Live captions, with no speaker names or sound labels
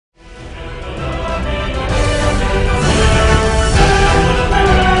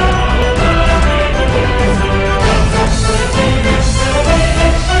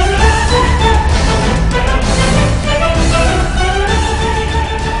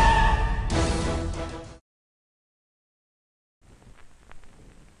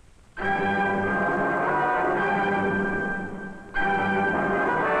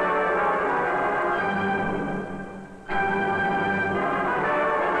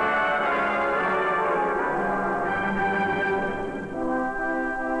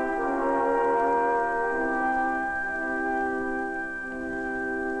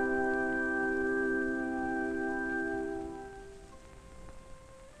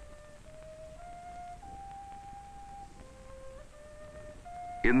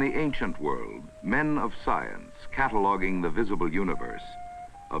In the ancient world, men of science, cataloging the visible universe,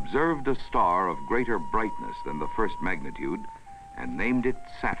 observed a star of greater brightness than the first magnitude and named it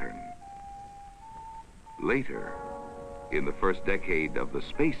Saturn. Later, in the first decade of the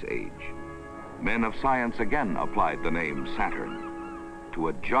space age, men of science again applied the name Saturn to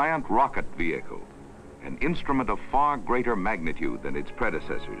a giant rocket vehicle, an instrument of far greater magnitude than its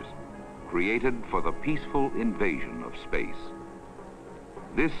predecessors, created for the peaceful invasion of space.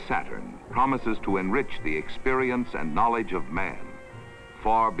 This Saturn promises to enrich the experience and knowledge of man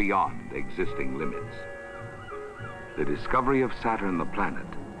far beyond existing limits. The discovery of Saturn the planet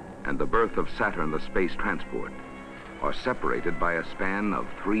and the birth of Saturn the space transport are separated by a span of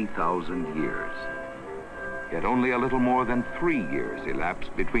 3,000 years. Yet only a little more than 3 years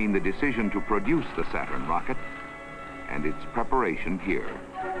elapsed between the decision to produce the Saturn rocket and its preparation here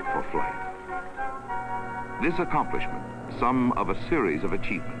for flight. This accomplishment, some of a series of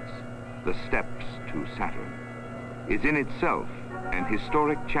achievements, the steps to Saturn, is in itself an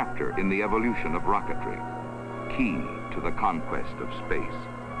historic chapter in the evolution of rocketry, key to the conquest of space.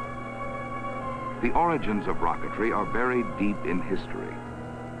 The origins of rocketry are buried deep in history.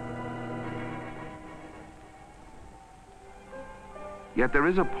 Yet there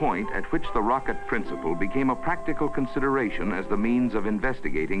is a point at which the rocket principle became a practical consideration as the means of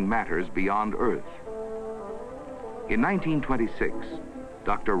investigating matters beyond Earth. In 1926,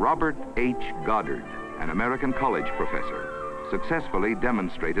 Dr. Robert H. Goddard, an American college professor, successfully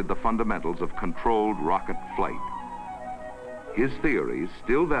demonstrated the fundamentals of controlled rocket flight. His theories,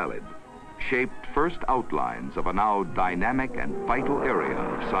 still valid, shaped first outlines of a now dynamic and vital area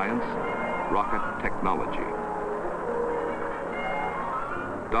of science, rocket technology.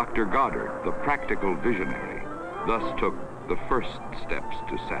 Dr. Goddard, the practical visionary, thus took the first steps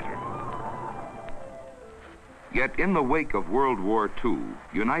to Saturn. Yet in the wake of World War II,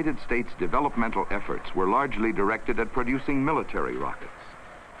 United States developmental efforts were largely directed at producing military rockets.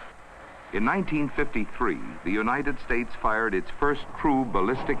 In 1953, the United States fired its first crew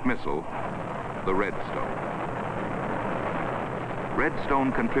ballistic missile, the Redstone.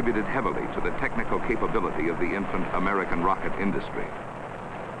 Redstone contributed heavily to the technical capability of the infant American rocket industry.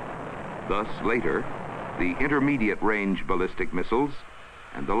 Thus, later, the intermediate-range ballistic missiles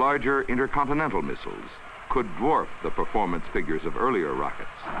and the larger intercontinental missiles could dwarf the performance figures of earlier rockets.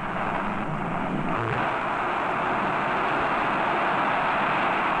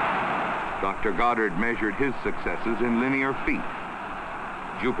 Dr. Goddard measured his successes in linear feet.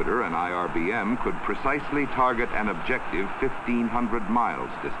 Jupiter, an IRBM, could precisely target an objective 1,500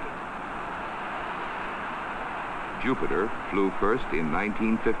 miles distant. Jupiter flew first in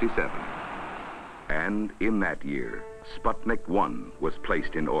 1957. And in that year, Sputnik 1 was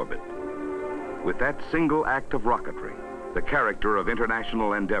placed in orbit. With that single act of rocketry, the character of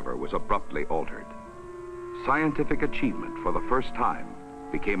international endeavor was abruptly altered. Scientific achievement for the first time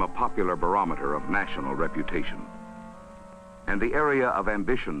became a popular barometer of national reputation. And the area of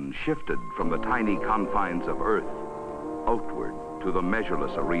ambition shifted from the tiny confines of Earth outward to the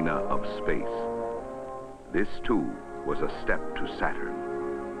measureless arena of space. This, too, was a step to Saturn.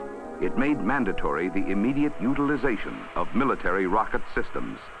 It made mandatory the immediate utilization of military rocket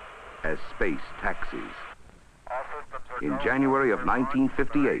systems as space taxis. In January of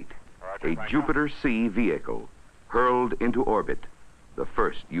 1958, a Jupiter C vehicle hurled into orbit the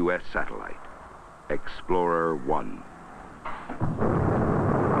first U.S. satellite, Explorer 1.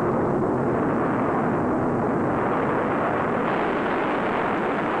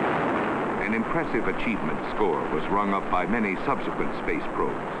 An impressive achievement score was rung up by many subsequent space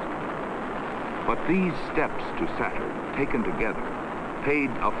probes. But these steps to Saturn, taken together,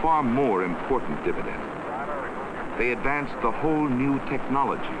 paid a far more important dividend. They advanced the whole new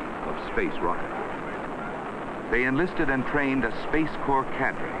technology of space rocketry. They enlisted and trained a Space Corps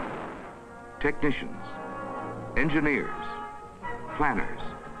cadre, technicians, engineers, planners,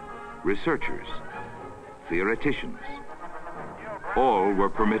 researchers, theoreticians. All were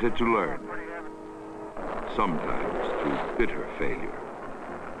permitted to learn, sometimes through bitter failure.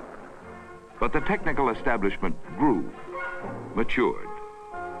 But the technical establishment grew, matured.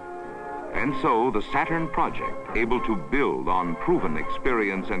 And so the Saturn project, able to build on proven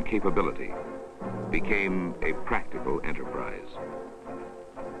experience and capability, became a practical enterprise.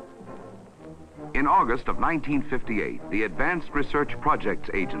 In August of 1958, the Advanced Research Projects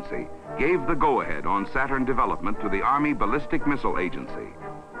Agency gave the go-ahead on Saturn development to the Army Ballistic Missile Agency.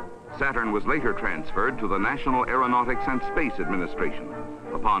 Saturn was later transferred to the National Aeronautics and Space Administration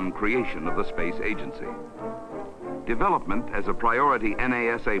upon creation of the Space Agency. Development as a priority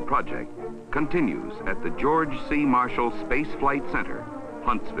NASA project continues at the George C. Marshall Space Flight Center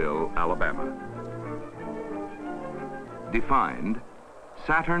Huntsville, Alabama. Defined,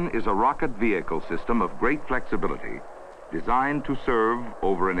 Saturn is a rocket vehicle system of great flexibility designed to serve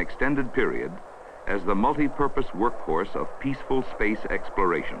over an extended period as the multi-purpose workhorse of peaceful space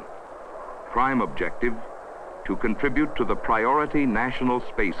exploration. Prime objective, to contribute to the priority national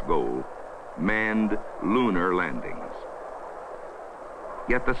space goal, manned lunar landings.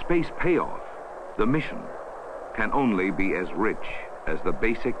 Yet the space payoff, the mission, can only be as rich as the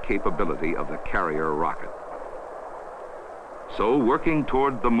basic capability of the carrier rocket. So working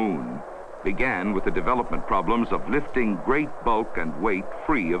toward the moon began with the development problems of lifting great bulk and weight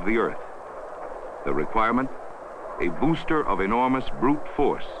free of the Earth. The requirement, a booster of enormous brute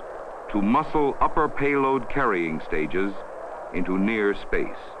force to muscle upper payload carrying stages into near space.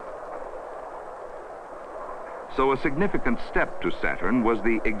 So a significant step to Saturn was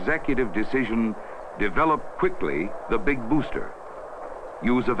the executive decision, develop quickly the big booster,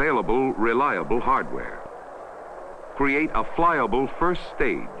 use available, reliable hardware, create a flyable first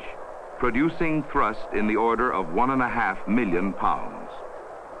stage, producing thrust in the order of 1.5 million pounds.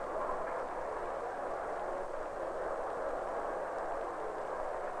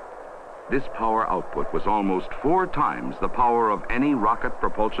 This power output was almost 4 times the power of any rocket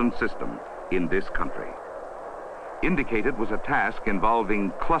propulsion system in this country. Indicated was a task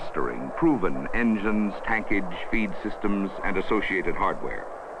involving clustering proven engines, tankage, feed systems, and associated hardware,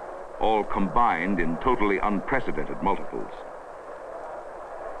 all combined in totally unprecedented multiples.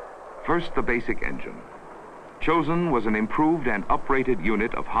 First, the basic engine. Chosen was an improved and uprated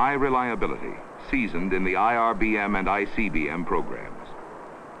unit of high reliability, seasoned in the IRBM and ICBM programs.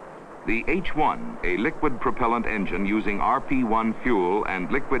 The H-1, a liquid propellant engine using RP-1 fuel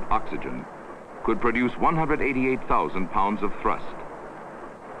and liquid oxygen, could produce 188,000 pounds of thrust.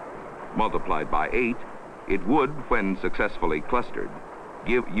 Multiplied by 8, it would, when successfully clustered,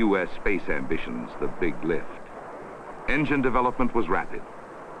 give U.S. space ambitions the big lift. Engine development was rapid.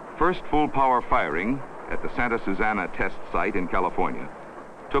 First full power firing at the Santa Susana test site in California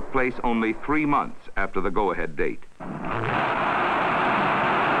took place only 3 months after the go-ahead date. And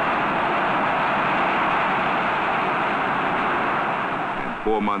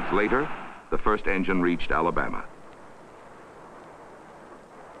 4 months later, the first engine reached Alabama.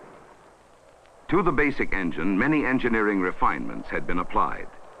 To the basic engine, many engineering refinements had been applied.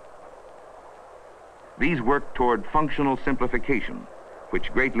 These worked toward functional simplification,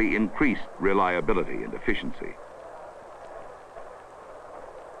 which greatly increased reliability and efficiency.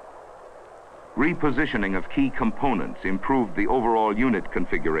 Repositioning of key components improved the overall unit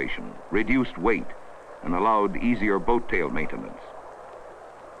configuration, reduced weight, and allowed easier boat tail maintenance.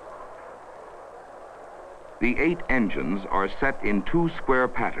 The 8 engines are set in 2 square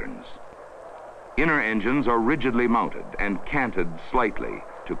patterns. Inner engines are rigidly mounted and canted slightly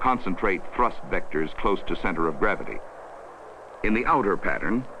to concentrate thrust vectors close to center of gravity. In the outer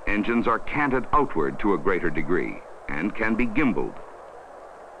pattern, engines are canted outward to a greater degree and can be gimbaled.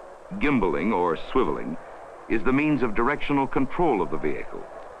 Gimbaling, or swiveling, is the means of directional control of the vehicle.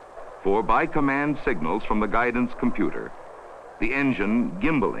 For by command signals from the guidance computer, the engine,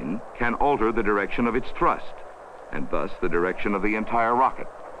 gimbaling, can alter the direction of its thrust, and thus the direction of the entire rocket.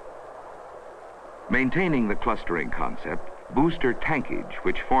 Maintaining the clustering concept, booster tankage,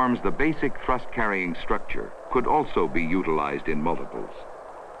 which forms the basic thrust-carrying structure, could also be utilized in multiples.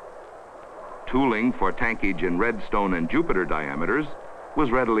 Tooling for tankage in Redstone and Jupiter diameters was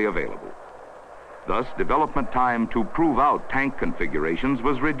readily available. Thus, development time to prove out tank configurations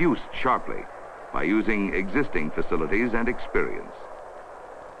was reduced sharply by using existing facilities and experience.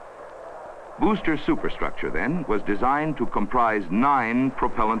 Booster superstructure, then, was designed to comprise 9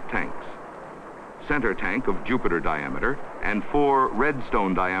 propellant tanks. Center tank of Jupiter diameter and 4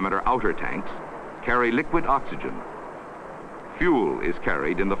 Redstone diameter outer tanks carry liquid oxygen. Fuel is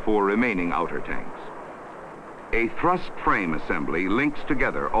carried in the 4 remaining outer tanks. A thrust frame assembly links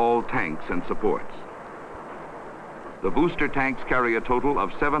together all tanks and supports. The booster tanks carry a total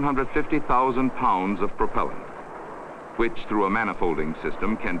of 750,000 pounds of propellant, which through a manifolding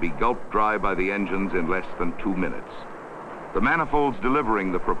system can be gulped dry by the engines in less than 2 minutes. The manifolds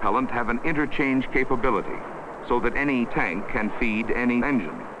delivering the propellant have an interchange capability so that any tank can feed any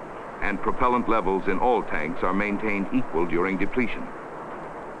engine, and propellant levels in all tanks are maintained equal during depletion.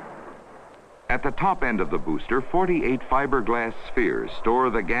 At the top end of the booster, 48 fiberglass spheres store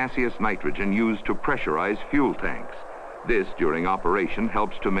the gaseous nitrogen used to pressurize fuel tanks. This, during operation,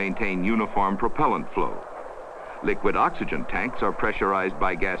 helps to maintain uniform propellant flow. Liquid oxygen tanks are pressurized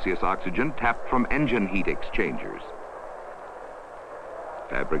by gaseous oxygen tapped from engine heat exchangers.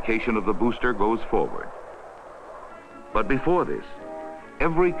 Fabrication of the booster goes forward. But before this,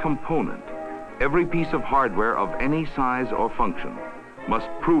 every component, every piece of hardware of any size or function must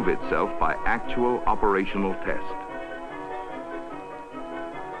prove itself by actual operational test.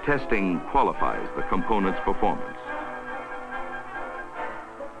 Testing qualifies the component's performance.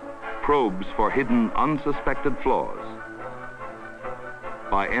 Probes for hidden, unsuspected flaws.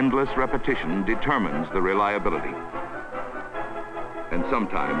 By endless repetition, determines the reliability, and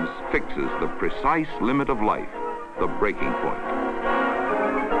sometimes fixes the precise limit of life, the breaking point.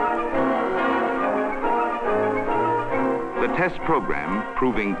 The test program,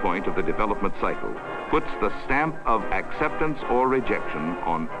 proving point of the development cycle, puts the stamp of acceptance or rejection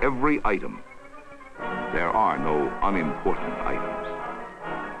on every item. There are no unimportant items.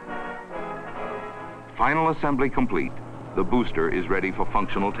 Final assembly complete, the booster is ready for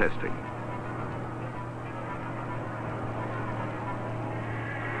functional testing.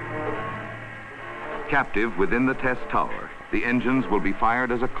 Captive within the test tower, the engines will be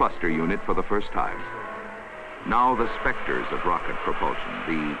fired as a cluster unit for the first time. Now the specters of rocket propulsion,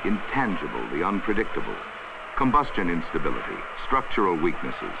 the intangible, the unpredictable, combustion instability, structural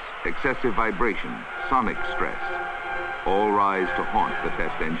weaknesses, excessive vibration, sonic stress, all rise to haunt the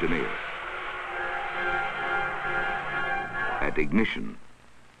test engineer. At ignition,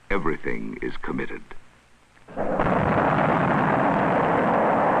 everything is committed.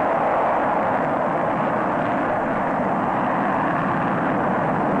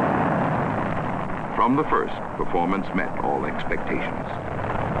 From the first, performance met all expectations.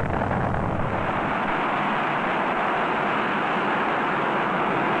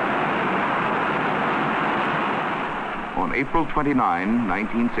 On April 29,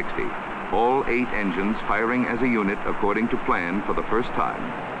 1960, all 8 engines firing as a unit according to plan for the first time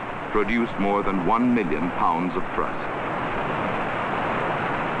produced more than 1 million pounds of thrust.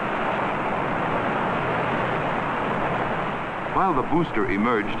 While the booster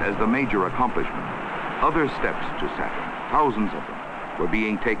emerged as the major accomplishment, other steps to Saturn, thousands of them, were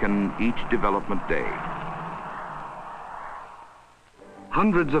being taken each development day.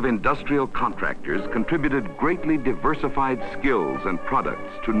 Hundreds of industrial contractors contributed greatly diversified skills and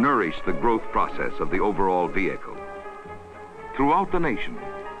products to nourish the growth process of the overall vehicle. Throughout the nation,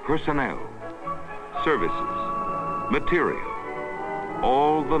 personnel, services, material,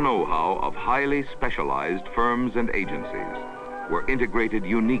 all the know-how of highly specialized firms and agencies were integrated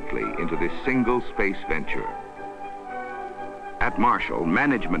uniquely into this single space venture. At Marshall,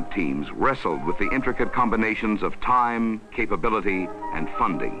 management teams wrestled with the intricate combinations of time, capability, and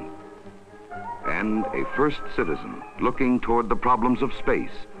funding. And a first citizen, looking toward the problems of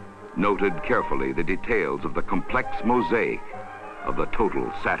space, noted carefully the details of the complex mosaic of the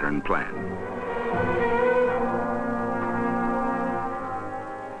total Saturn plan.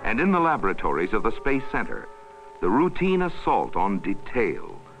 And in the laboratories of the Space Center, the routine assault on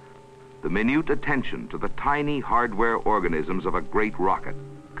detail, the minute attention to the tiny hardware organisms of a great rocket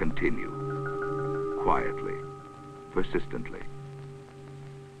continue, quietly, persistently.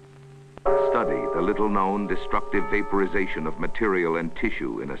 Study the little-known destructive vaporization of material and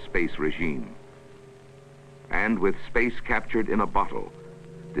tissue in a space regime. And with space captured in a bottle,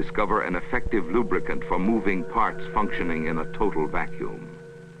 discover an effective lubricant for moving parts functioning in a total vacuum.